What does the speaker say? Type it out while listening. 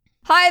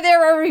Hi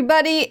there,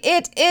 everybody.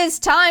 It is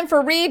time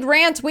for Read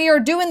Rant. We are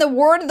doing the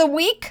word of the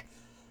week.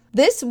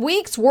 This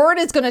week's word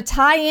is going to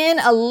tie in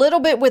a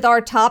little bit with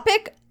our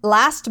topic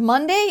last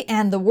Monday,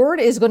 and the word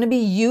is going to be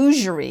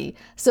usury.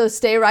 So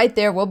stay right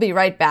there. We'll be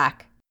right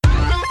back.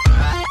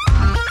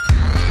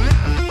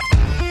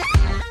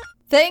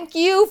 Thank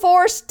you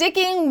for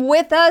sticking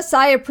with us.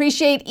 I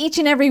appreciate each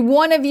and every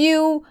one of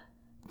you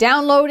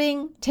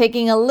downloading,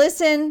 taking a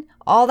listen,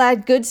 all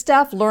that good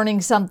stuff,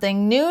 learning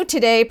something new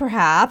today,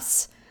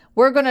 perhaps.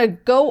 We're going to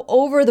go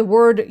over the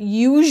word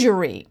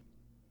usury.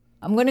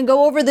 I'm going to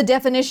go over the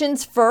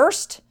definitions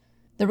first.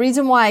 The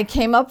reason why I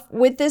came up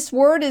with this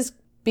word is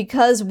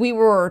because we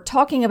were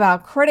talking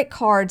about credit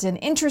cards and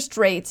interest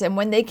rates and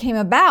when they came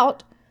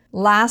about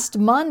last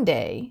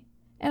Monday,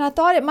 and I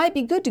thought it might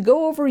be good to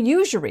go over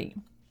usury.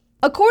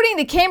 According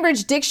to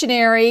Cambridge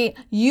Dictionary,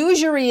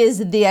 usury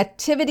is the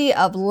activity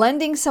of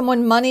lending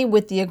someone money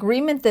with the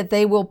agreement that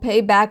they will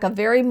pay back a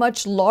very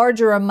much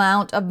larger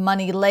amount of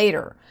money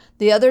later.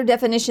 The other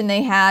definition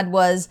they had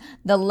was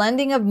the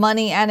lending of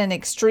money at an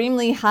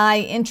extremely high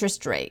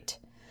interest rate.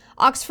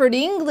 Oxford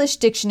English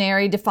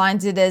Dictionary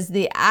defines it as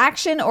the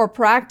action or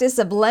practice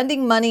of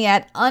lending money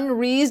at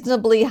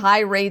unreasonably high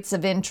rates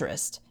of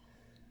interest.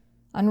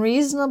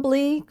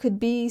 Unreasonably could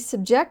be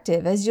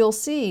subjective, as you'll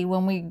see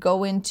when we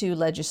go into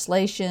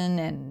legislation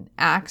and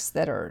acts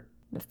that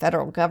the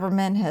federal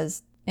government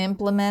has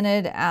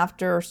implemented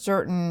after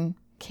certain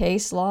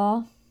case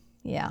law.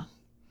 Yeah.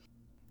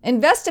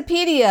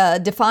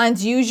 Investopedia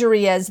defines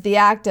usury as the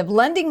act of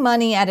lending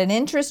money at an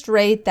interest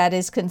rate that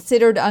is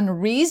considered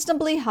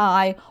unreasonably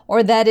high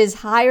or that is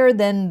higher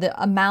than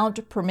the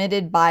amount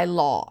permitted by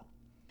law.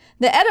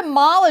 The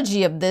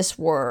etymology of this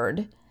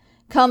word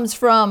comes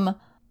from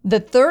the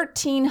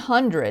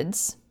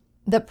 1300s,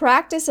 the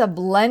practice of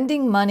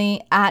lending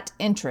money at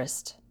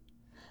interest,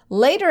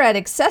 later at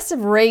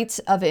excessive rates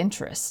of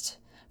interest.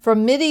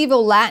 From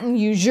medieval Latin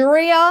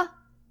usuria,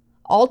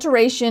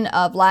 alteration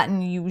of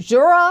Latin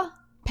usura,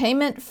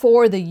 payment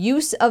for the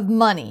use of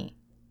money,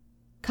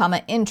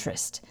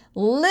 interest.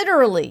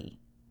 Literally,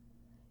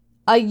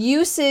 a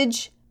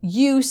usage,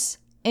 use,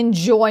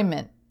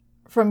 enjoyment.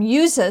 From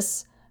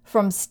usus,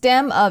 from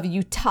stem of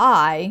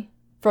utai,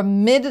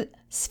 from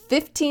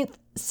mid-15th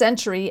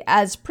century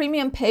as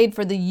premium paid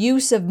for the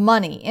use of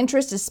money,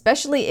 interest,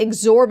 especially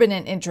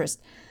exorbitant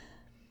interest.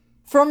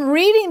 From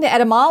reading the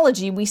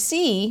etymology, we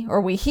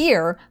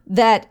hear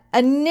that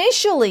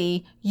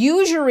initially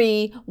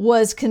usury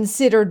was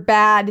considered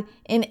bad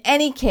in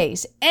any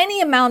case.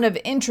 Any amount of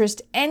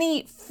interest,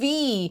 any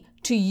fee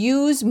to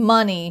use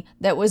money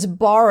that was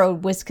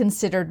borrowed was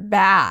considered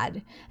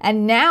bad.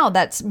 And now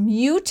that's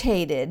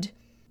mutated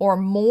or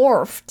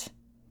morphed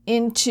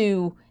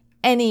into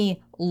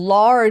any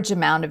large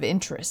amount of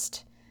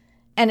interest.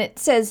 And it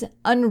says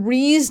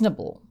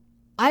unreasonable.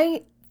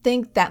 I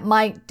think that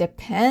might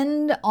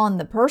depend on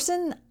the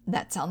person.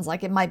 That sounds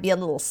like it might be a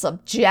little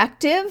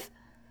subjective.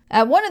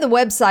 At one of the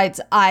websites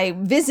I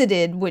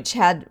visited, which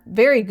had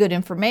very good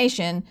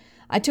information,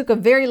 I took a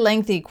very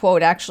lengthy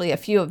quote, actually a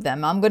few of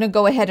them. I'm going to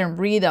go ahead and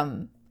read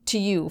them to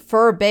you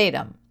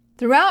verbatim.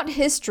 Throughout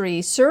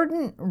history,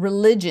 certain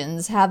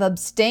religions have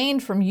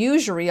abstained from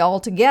usury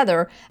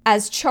altogether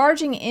as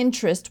charging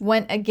interest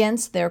went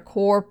against their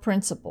core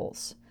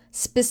principles.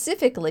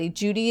 Specifically,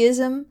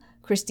 Judaism,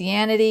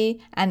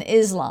 Christianity, and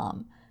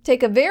Islam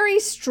take a very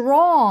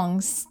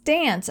strong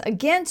stance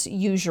against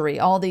usury,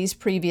 all these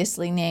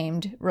previously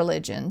named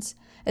religions,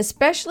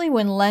 especially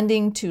when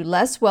lending to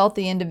less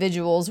wealthy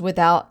individuals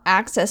without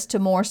access to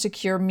more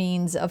secure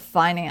means of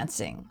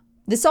financing.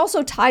 This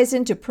also ties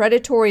into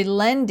predatory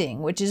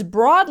lending, which is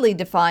broadly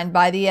defined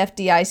by the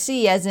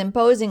FDIC as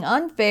imposing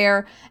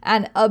unfair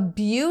and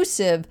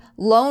abusive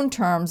loan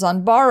terms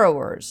on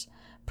borrowers.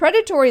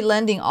 Predatory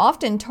lending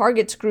often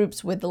targets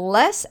groups with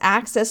less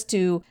access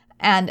to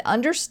and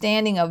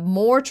understanding of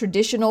more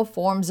traditional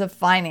forms of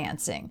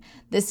financing.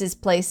 This is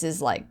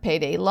places like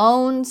payday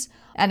loans,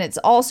 and it's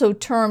also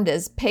termed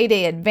as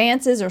payday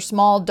advances or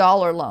small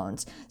dollar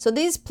loans. So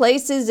these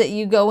places that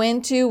you go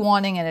into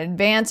wanting an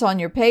advance on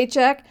your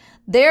paycheck,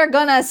 they're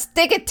gonna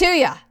stick it to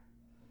you.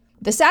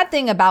 The sad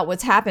thing about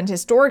what's happened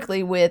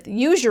historically with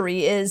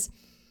usury is,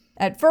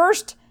 at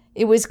first,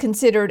 it was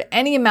considered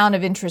any amount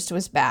of interest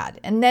was bad,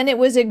 and then it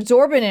was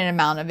exorbitant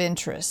amount of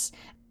interest.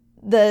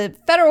 The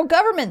federal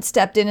government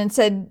stepped in and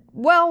said,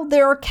 well,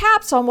 there are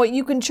caps on what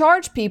you can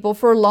charge people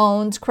for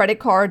loans, credit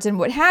cards, and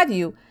what have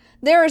you.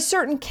 There is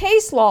certain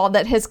case law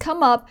that has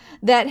come up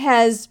that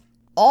has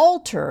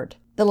altered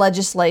the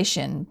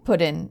legislation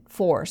put in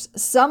force.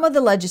 Some of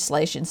the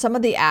legislation, some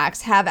of the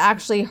acts have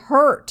actually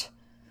hurt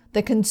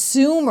the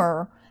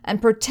consumer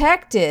and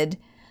protected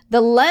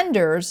the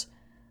lenders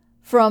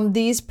from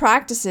these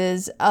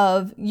practices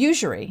of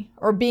usury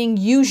or being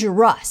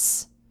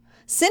usurious.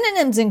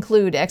 Synonyms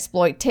include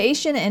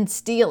exploitation and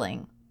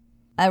stealing.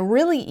 A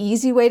really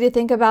easy way to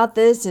think about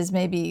this is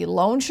maybe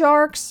loan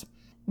sharks,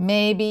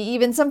 maybe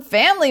even some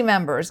family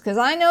members, because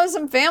I know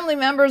some family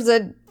members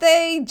that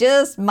they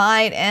just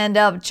might end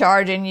up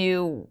charging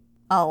you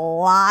a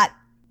lot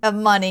of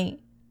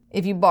money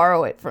if you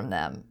borrow it from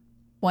them.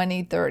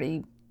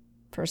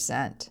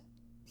 20-30%.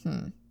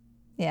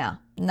 Yeah,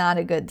 not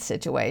a good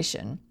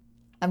situation.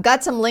 I've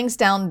got some links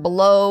down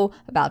below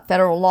about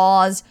federal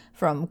laws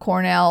from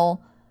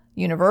Cornell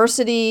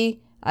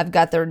University. I've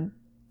got their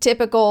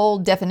typical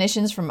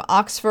definitions from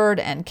Oxford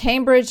and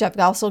Cambridge. I've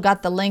also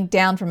got the link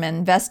down from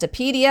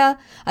Investopedia.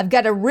 I've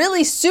got a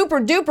really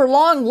super duper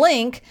long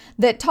link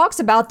that talks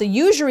about the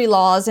usury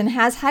laws and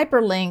has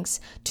hyperlinks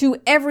to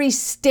every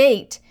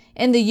state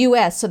in the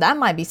US. So that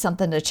might be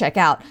something to check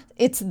out.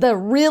 It's the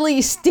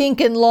really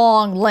stinking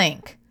long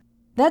link.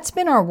 That's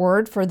been our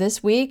word for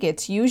this week.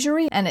 It's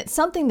usury, and it's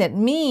something that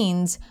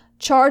means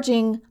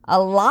charging a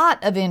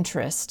lot of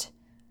interest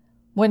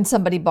when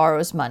somebody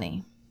borrows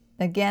money.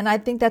 Again, I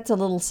think that's a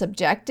little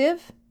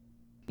subjective.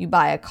 You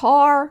buy a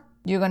car,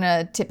 you're going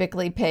to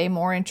typically pay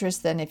more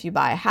interest than if you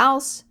buy a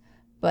house,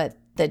 but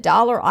the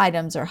dollar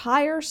items are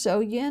higher, so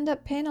you end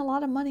up paying a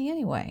lot of money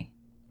anyway.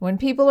 When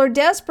people are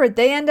desperate,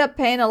 they end up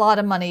paying a lot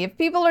of money. If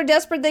people are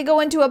desperate, they go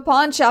into a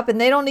pawn shop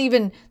and they don't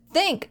even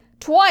think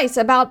twice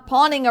about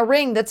pawning a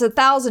ring that's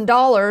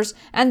 $1,000,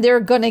 and they're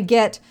going to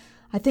get,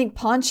 I think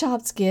pawn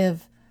shops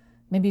give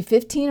maybe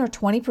 15 or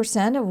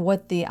 20% of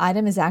what the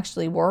item is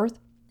actually worth.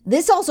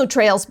 This also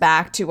trails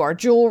back to our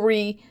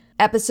jewelry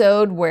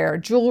episode, where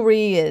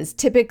jewelry is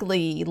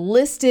typically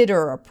listed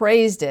or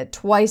appraised at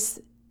twice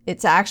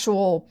its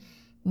actual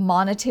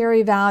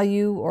monetary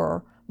value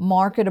or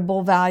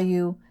marketable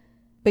value.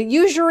 But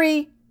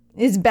usury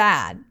is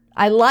bad.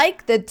 I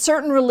like that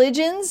certain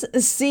religions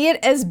see it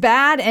as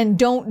bad and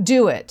don't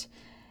do it.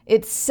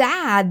 It's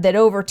sad that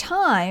over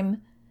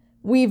time,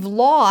 we've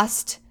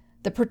lost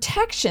the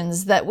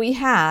protections that we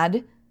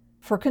had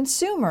for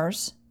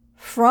consumers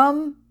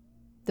from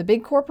the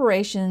big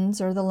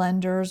corporations or the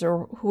lenders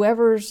or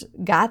whoever's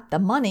got the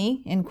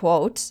money, in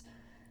quotes.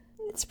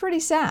 It's pretty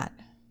sad.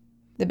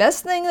 The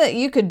best thing that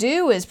you could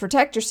do is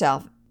protect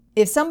yourself.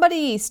 If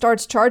somebody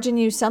starts charging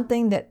you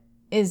something that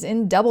is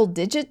in double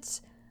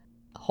digits,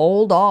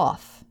 hold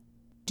off.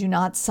 Do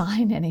not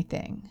sign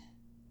anything.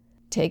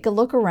 Take a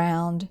look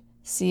around.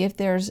 See if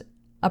there's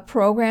a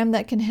program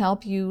that can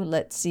help you.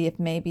 Let's see if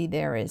maybe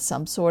there is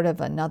some sort of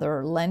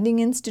another lending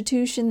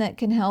institution that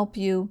can help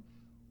you.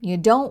 You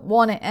don't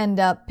want to end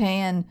up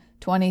paying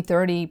 20,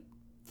 30,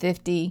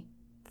 50,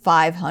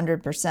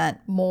 500%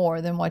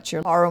 more than what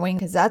you're borrowing,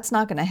 because that's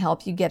not going to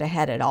help you get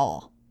ahead at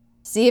all.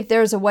 See if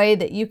there's a way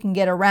that you can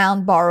get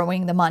around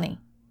borrowing the money.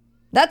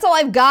 That's all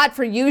I've got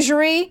for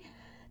usury.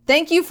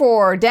 Thank you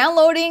for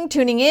downloading,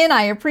 tuning in.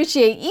 I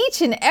appreciate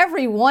each and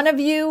every one of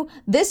you.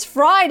 This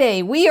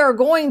Friday, we are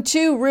going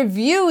to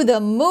review the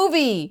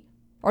movie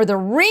or the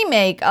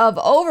remake of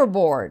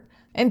Overboard.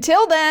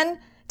 Until then,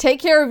 take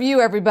care of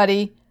you,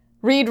 everybody.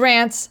 Reed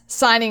Rants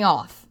signing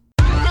off.